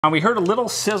We heard a little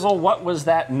sizzle. What was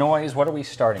that noise? What are we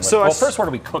starting with? So well, first, what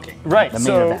are we cooking? Right, The main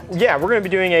so event. yeah, we're going to be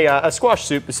doing a squash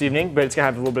soup this evening, but it's going to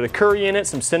have a little bit of curry in it,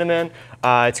 some cinnamon.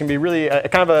 It's going to be really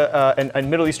kind of a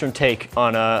Middle Eastern take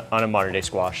on a modern day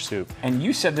squash soup. And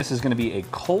you said this is going to be a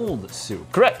cold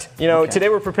soup. Correct. You know, Okay. today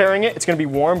we're preparing it. It's going to be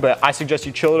warm, but I suggest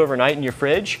you chill it overnight in your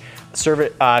fridge. Serve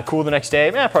it cool the next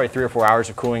day. Probably 3 or 4 hours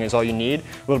of cooling is all you need. A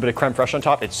little bit of creme fraiche on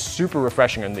top. It's super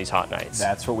refreshing on these hot nights.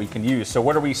 That's what we can use. So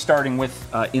what are we starting with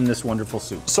in this wonderful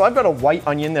soup? So I've got a white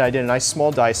onion that I did a nice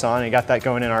small dice on, and I got that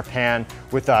going in our pan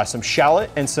with some shallot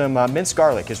and some minced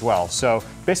garlic as well. So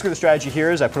basically the strategy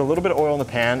here is I put a little bit of oil in the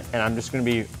pan, and I'm just going to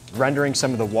be rendering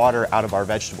some of the water out of our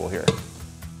vegetable here.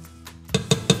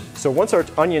 So once our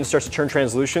onion starts to turn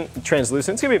translucent, it's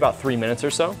going to be about 3 minutes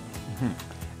or so.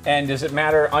 And does it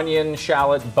matter, onion,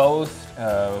 shallot, both?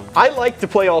 I like to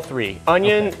play all three.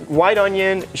 Onion, white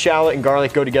onion, shallot, and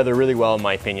garlic go together really well in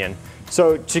my opinion.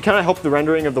 So to kind of help the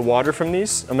rendering of the water from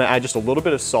these, I'm gonna add just a little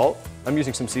bit of salt. I'm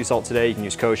using some sea salt today. You can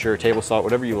use kosher, table salt,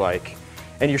 whatever you like.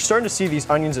 And you're starting to see these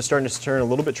onions are starting to turn a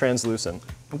little bit translucent.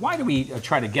 Why do we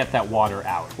try to get that water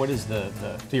out? What is the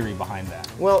theory behind that?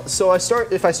 Well, so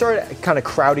if I start kind of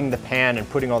crowding the pan and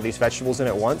putting all these vegetables in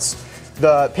at once,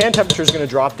 the pan temperature is going to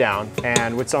drop down,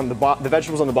 and what's on the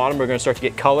vegetables on the bottom are going to start to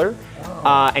get color,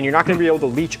 and you're not going to be able to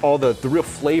leach all the real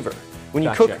flavor. When you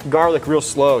Gotcha. cook garlic real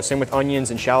slow, same with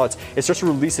onions and shallots, it starts to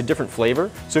release a different flavor.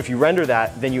 So if you render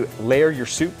that, then you layer your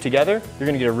soup together, you're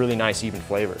gonna get a really nice even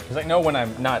flavor. Because I know when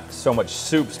I'm not so much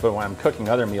soups, but when I'm cooking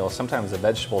other meals, sometimes the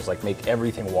vegetables like make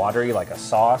everything watery, like a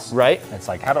sauce. Right. And it's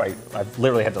like, how do I've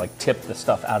literally had to like tip the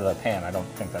stuff out of the pan. I don't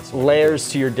think that's Layers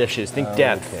to your dishes, think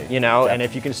depth, Okay. you know, Depth. and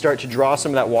if you can start to draw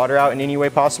some of that water out in any way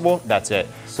possible, that's it.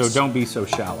 So don't be so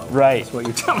shallow. Right. That's what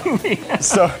you're telling me.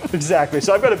 So, exactly.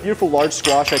 So I've got a beautiful large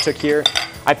squash I took here.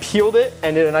 I peeled it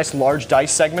and did a nice large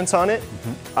dice segments on it.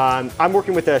 I'm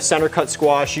working with a center cut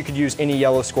squash. You could use any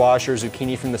yellow squash or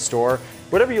zucchini from the store,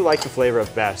 whatever you like the flavor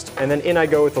of best. And then in I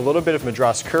go with a little bit of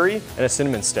Madras curry and a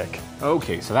cinnamon stick.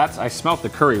 Okay, so I smelt the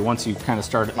curry once you kind of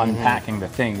started unpacking the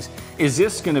things. Is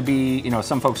this gonna be, you know,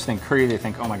 some folks think curry, they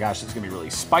think, oh my gosh, it's gonna be really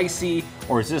spicy,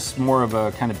 or is this more of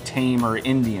a kind of tame or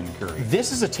Indian curry?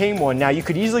 This is a tame one. Now you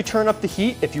could easily turn up the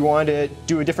heat if you wanted to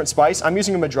do a different spice. I'm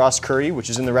using a Madras curry,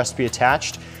 which is in the recipe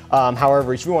attached.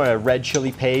 However, if you want a red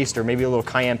chili paste or maybe a little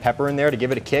cayenne pepper in there to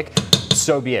give it a kick,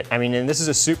 so be it. I mean, and this is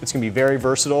a soup that's gonna be very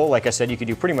versatile. Like I said, you could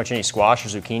do pretty much any squash or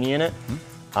zucchini in it.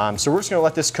 So we're just gonna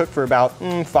let this cook for about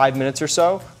 5 minutes or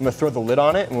so. I'm gonna throw the lid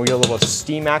on it and we'll get a little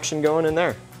steam action going in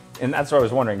there. And that's what I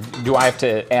was wondering. Do I have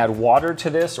to add water to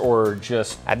this or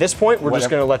just? At this point, we're just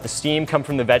Whatever. gonna let the steam come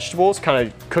from the vegetables, kind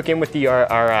of cook in with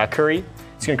our curry.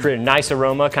 It's gonna create a nice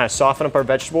aroma, kind of soften up our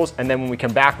vegetables, and then when we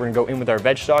come back, we're gonna go in with our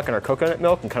veg stock and our coconut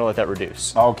milk and kind of let that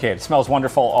reduce. Okay, it smells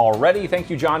wonderful already. Thank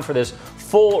you, John, for this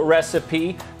full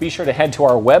recipe. Be sure to head to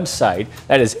our website.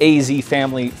 That is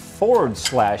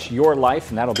azfamily.com/yourlife,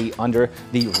 and that'll be under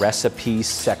the recipes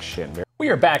section. We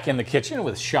are back in the kitchen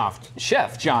with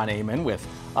Chef John Amen with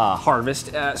Harvest.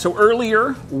 So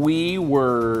earlier we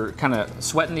were kind of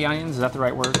sweating the onions. Is that the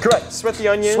right word? Correct. Sweat the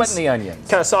onions. Sweating the onions.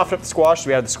 Kind of soften up the squash. So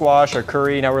we had the squash, our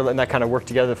curry. Now we're letting that kind of work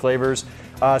together, the flavors.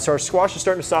 So our squash is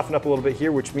starting to soften up a little bit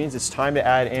here, which means it's time to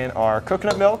add in our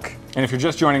coconut milk. And if you're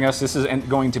just joining us, this is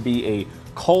going to be a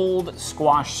cold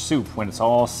squash soup when it's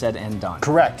all said and done.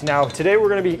 Correct. Now today we're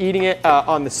going to be eating it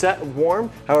on the set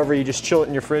warm. However, you just chill it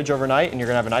in your fridge overnight and you're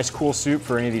going to have a nice cool soup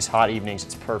for any of these hot evenings.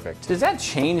 It's perfect. Does that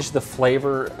change the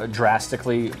flavor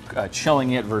drastically,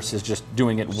 chilling it versus just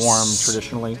doing it warm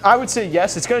traditionally? I would say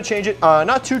yes, it's going to change it.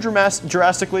 Not too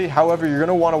drastically. However, you're going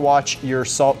to want to watch your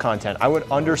salt content. I would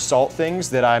undersalt things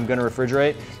that I'm going to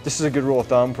refrigerate. This is a good rule of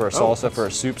thumb for a salsa, for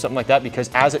a soup, something like that, because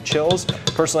as it chills,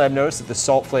 personally I've noticed that the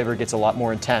salt flavor gets a lot more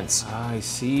intense. I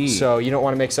see. So you don't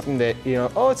want to make something that, you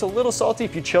know, oh, it's a little salty.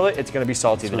 If you chill it, it's going to be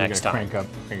salty the next time. Crank up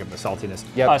the saltiness.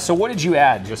 Yep. So what did you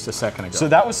add just a second ago? So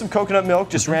that was some coconut milk,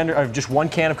 just 1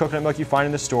 can of coconut milk you find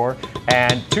in the store,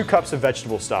 and 2 cups of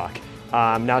vegetable stock.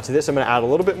 Now to this, I'm going to add a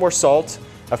little bit more salt.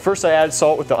 First I added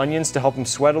salt with the onions to help them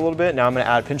sweat a little bit. Now I'm going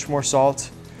to add a pinch more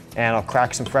salt, and I'll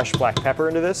crack some fresh black pepper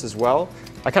into this as well.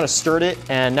 I kind of stirred it,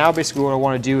 and now basically what I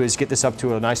want to do is get this up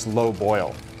to a nice low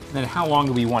boil. Then how long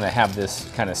do we want to have this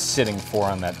kind of sitting for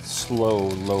on that slow,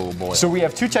 low boil? So we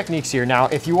have 2 techniques here. Now,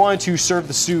 if you wanted to serve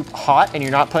the soup hot and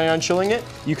you're not planning on chilling it,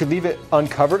 you could leave it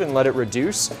uncovered and let it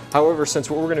reduce. However, since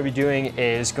what we're going to be doing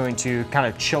is going to kind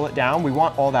of chill it down, we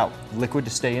want all that liquid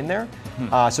to stay in there, so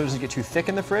it doesn't get too thick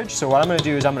in the fridge. So what I'm going to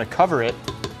do is I'm going to cover it,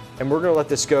 and we're going to let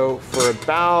this go for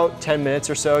about 10 minutes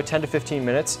or so, 10 to 15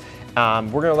 minutes.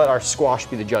 We're gonna let our squash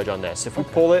be the judge on this. If we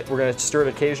pull it, we're gonna stir it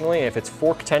occasionally, and if it's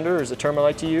fork tender, is a term I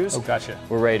like to use. Oh, gotcha.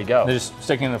 We're ready to go. They're just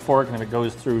sticking in the fork, and if it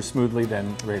goes through smoothly,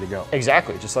 then ready to go.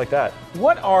 Exactly, just like that.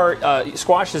 What are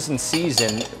squashes in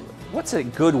season? What's a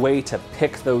good way to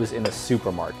pick those in a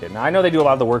supermarket? Now, I know they do a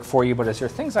lot of the work for you, but is there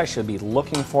things I should be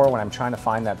looking for when I'm trying to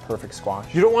find that perfect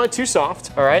squash? You don't want it too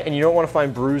soft, all right? And you don't want to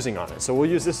find bruising on it. So we'll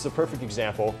use this as a perfect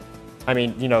example. I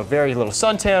mean, you know, very little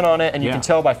suntan on it, and you can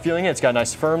tell by feeling it, it's got a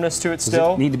nice firmness to it still.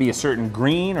 Does it need to be a certain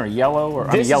green or yellow? Or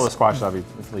I mean, yellow squash is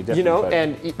obviously different. You know,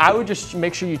 and I would just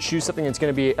make sure you choose something that's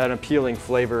going to be an appealing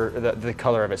flavor, the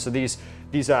color of it. So these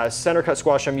center cut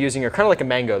squash I'm using are kind of like a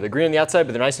mango. They're green on the outside,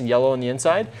 but they're nice and yellow on the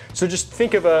inside. So just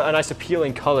think of a nice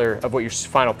appealing color of what your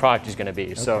final product is going to be.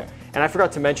 Okay. So, and I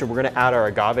forgot to mention, we're going to add our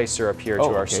agave syrup here to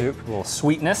our soup. A little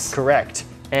sweetness. Correct.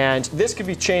 And this could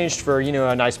be changed for, you know,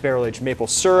 a nice barrel-aged maple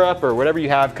syrup or whatever you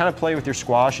have. Kind of play with your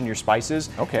squash and your spices.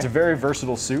 Okay. It's a very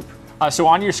versatile soup. So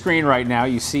on your screen right now,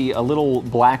 you see a little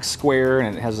black square,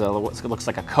 and it has what looks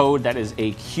like a code. That is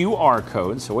a QR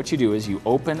code. So what you do is you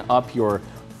open up your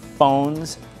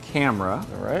phone's camera,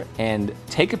 all right, and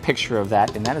take a picture of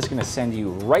that, and that is going to send you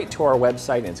right to our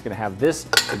website, and it's going to have this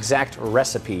exact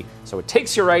recipe. So it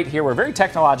takes you right here. We're very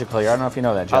technological here. I don't know if you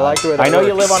know that, John. I like the way that I know works.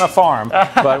 you live on a farm,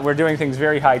 but we're doing things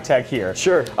very high tech here.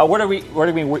 Sure. What are we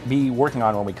be working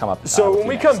on when we come up? So when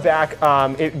we come back,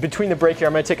 between the break here,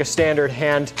 I'm going to take a standard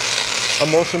hand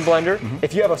emulsion blender.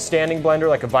 If you have a standing blender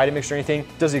like a Vitamix or anything,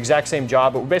 it does the exact same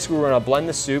job, but basically we're going to blend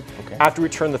the soup after we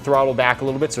turn the throttle back a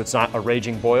little bit so it's not a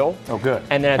raging boil. Oh, good.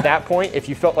 And then at that point, if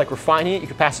you felt like refining it, you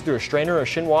could pass it through a strainer or a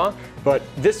chinois, but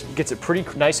this gets it pretty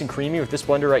nice and creamy with this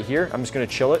blender right here. I'm just going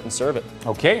to chill it and serve it.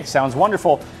 Okay, sounds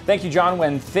wonderful. Thank you, John.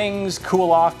 When things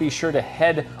cool off, be sure to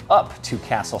head up to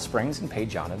Castle Springs and pay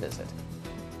John a visit.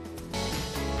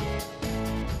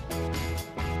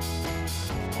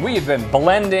 We have been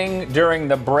blending during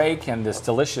the break, and this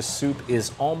delicious soup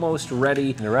is almost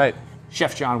ready. You're right.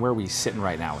 Chef John, where are we sitting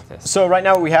right now with this? So right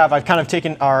now I've kind of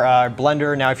taken our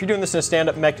blender. Now, if you're doing this in a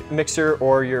stand-up mixer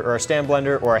or a stand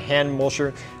blender or a hand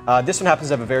emulser, this one happens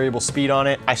to have a variable speed on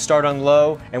it. I start on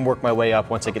low and work my way up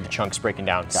once I get the chunks breaking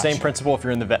down. Gotcha. Same principle if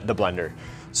you're in the blender.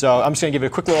 So I'm just gonna give it a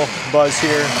quick little buzz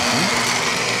here.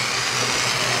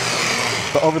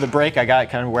 But over the break, I got it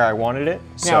kind of where I wanted it.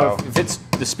 Now,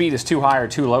 if the speed is too high or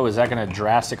too low, is that going to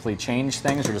drastically change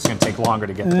things, or just going to take longer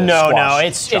to get the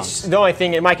squash chunks? It's the only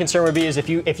thing. My concern would be is if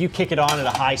you kick it on at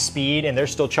a high speed and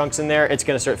there's still chunks in there, it's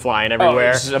going to start flying everywhere.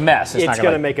 Oh, it's a mess. It's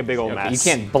going to make a big old mess.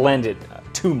 You can't blend it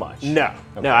too much. No,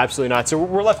 no, absolutely not. So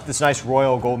we're left with this nice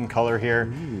royal golden color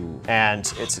here,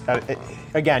 and it's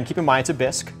again, keep in mind it's a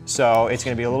bisque, so it's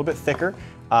going to be a little bit thicker.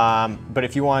 But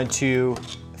if you wanted to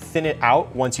thin it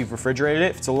out once you've refrigerated it,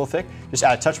 if it's a little thick, just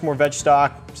add a touch more veg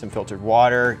stock, some filtered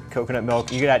water, coconut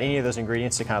milk. You could add any of those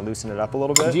ingredients to kind of loosen it up a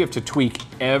little bit. Do you have to tweak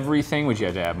everything? Would you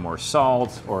have to add more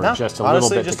salt, or no, just a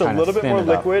honestly, little bit just to a kind little of bit more thin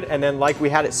it up? liquid, and then like we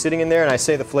had it sitting in there, and I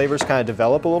say the flavors kind of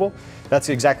develop a little. That's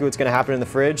exactly what's going to happen in the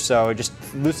fridge. So just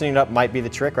loosening it up might be the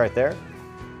trick right there.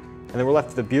 And then we're left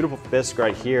with the beautiful bisque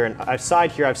right here. And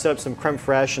aside here, I've set up some creme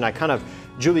fraiche, and I kind of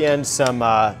julienne some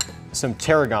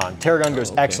tarragon. Tarragon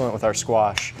goes excellent with our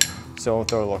squash. So we'll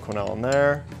throw a little quenelle in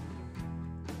there.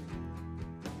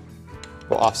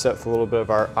 We'll offset with a little bit of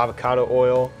our avocado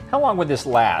oil. How long would this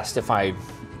last? If I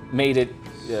made it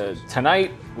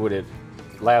tonight, would it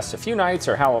last a few nights,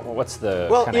 or what's the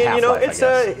kind of half-life,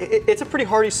 it's a pretty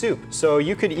hearty soup. So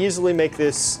you could easily make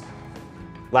this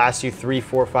last you 3,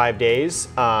 4, 5 days.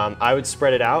 I would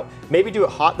spread it out. Maybe do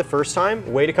it hot the first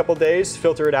time, wait a couple days,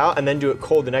 filter it out, and then do it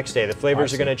cold the next day. The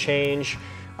flavors are gonna change.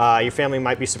 Your family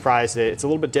might be surprised that it's a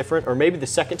little bit different, or maybe the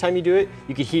second time you do it,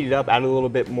 you could heat it up, add a little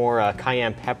bit more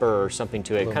cayenne pepper or something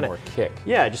to it. A little more kick.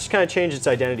 Yeah, just kind of change its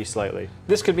identity slightly.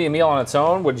 This could be a meal on its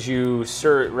own. Would you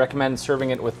recommend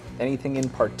serving it with anything in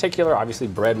particular? Obviously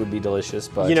bread would be delicious,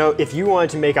 but... You know, if you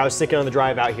wanted to make, I was thinking on the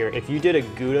drive out here, if you did a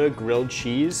Gouda grilled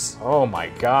cheese. Oh my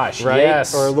gosh, right?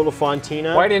 Yes. Or a little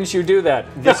fontina. Why didn't you do that?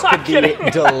 This could be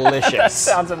delicious. That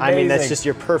sounds amazing. I mean, that's just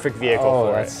your perfect vehicle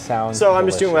for it. That sounds So delicious. I'm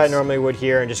just doing what I normally would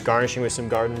here and just garnishing with some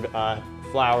garden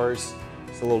flowers,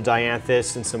 just a little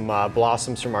dianthus and some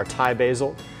blossoms from our Thai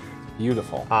basil.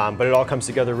 Beautiful. But it all comes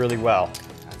together really well.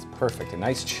 That's perfect. A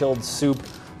nice chilled soup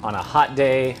on a hot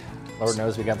day. Lord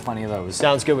knows we got plenty of those.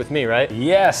 Sounds good with me, right?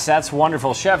 Yes, that's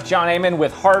wonderful. Chef John Amen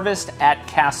with Harvest at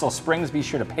Castle Springs. Be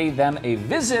sure to pay them a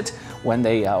visit when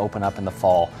they open up in the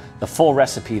fall. The full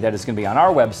recipe that is going to be on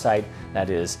our website. That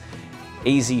is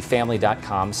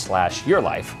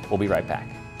azfamily.com/yourlife. We'll be right back.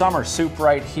 Summer soup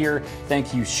right here.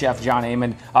 Thank you, Chef John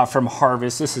Amen from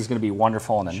Harvest. This is going to be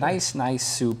wonderful and a nice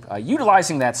soup,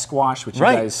 utilizing that squash, which you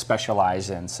guys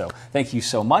specialize in. So thank you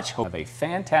so much. Hope you have a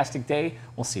fantastic day.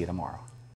 We'll see you tomorrow.